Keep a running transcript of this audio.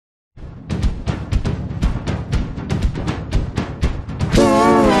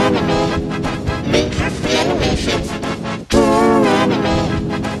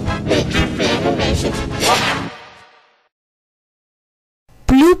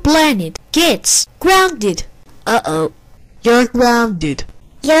planet gets grounded. Uh-oh. You're grounded.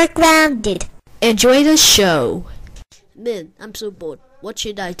 You're grounded. Enjoy the show. Man, I'm so bored. What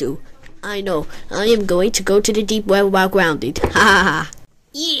should I do? I know. I am going to go to the deep web while grounded. Ha ha ha.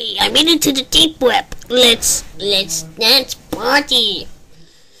 Yeah, I'm into the deep web. Let's dance party.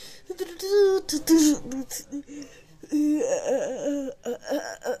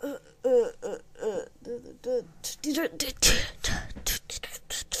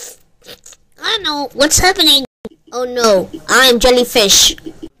 I know what's happening. Oh no, I'm jellyfish.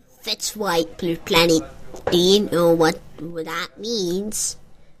 That's right, Blue Planet. Do you know what that means?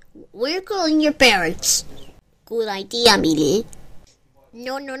 We're calling your parents. Good idea, Millie.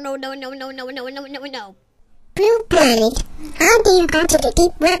 No. Blue Planet, how do you go to the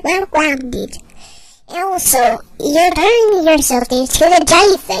deep web while grounded? And also, you're turning yourself into a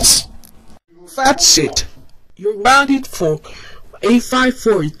jellyfish. That's it. You're grounded for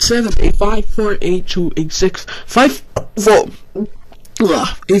 85487, 85482, 86554.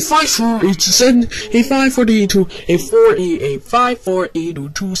 85487, 85482,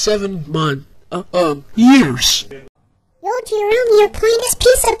 848854827 years. Yo, Jerome, you're playing this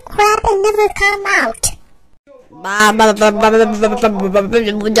piece of crap and never come out. Wow.